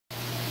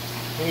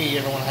Hey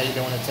everyone, how you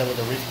doing? It's Ed with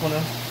the Reef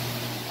Corner.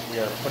 We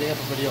are putting up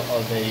a video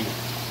of a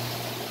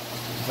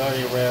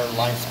very rare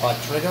line spot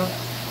trigger.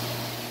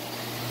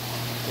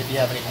 If you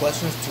have any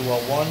questions,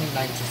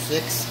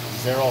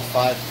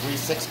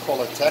 201-926-0536, call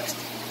or text,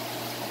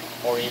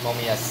 or email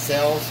me at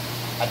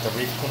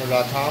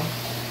sales@thereefcorner.com.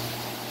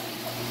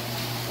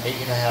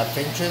 8.5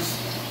 inches.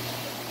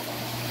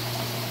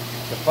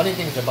 The funny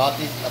things about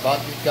these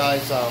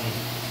guys,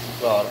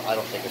 well, I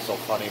don't think it's so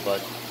funny,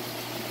 but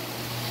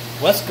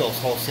West Coast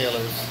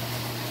wholesalers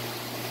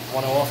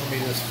want to offer me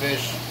this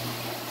fish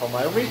for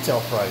my retail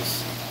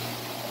price.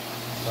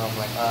 So I'm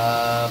like,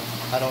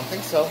 I don't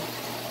think so.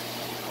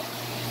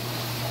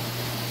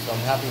 So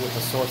I'm happy with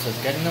the source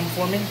that's getting them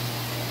for me.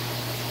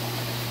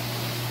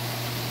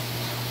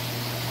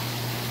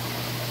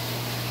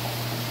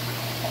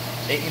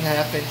 Eight and a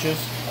half inches.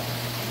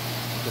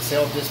 The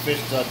sale of this fish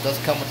does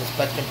come with the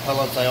Spectrum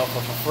pellets I offer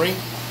for free.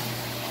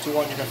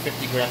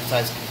 250 gram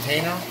size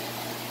container.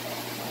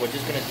 We're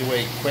just going to do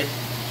a quick,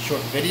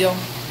 short video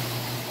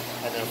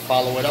and then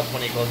follow it up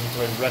when he goes into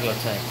his regular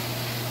tank.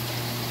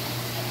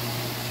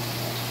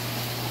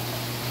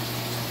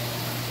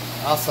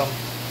 Awesome.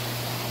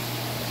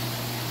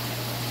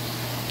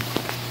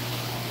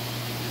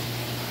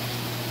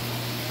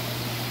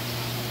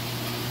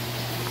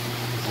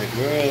 He's like,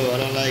 girl, I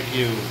don't like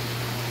you.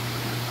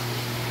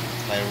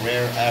 My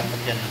rare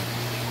African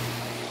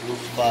blue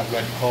spot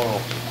red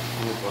coral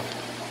grouper.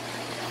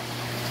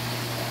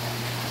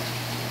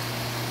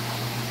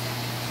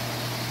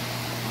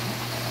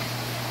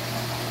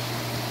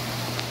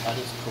 That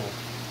is cool.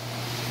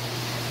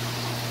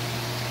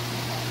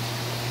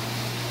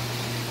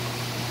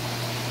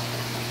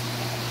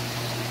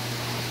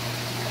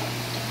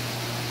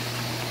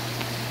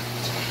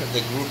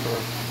 The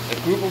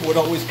grouper would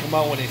always come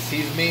out when he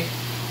sees me.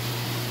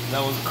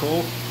 That was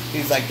cool.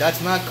 He's like,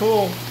 that's not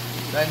cool.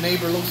 That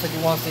neighbor looks like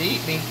he wants to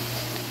eat me.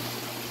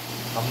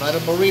 I'm not a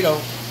burrito.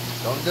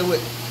 Don't do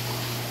it.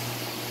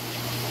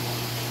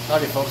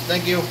 Alright folks,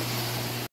 thank you.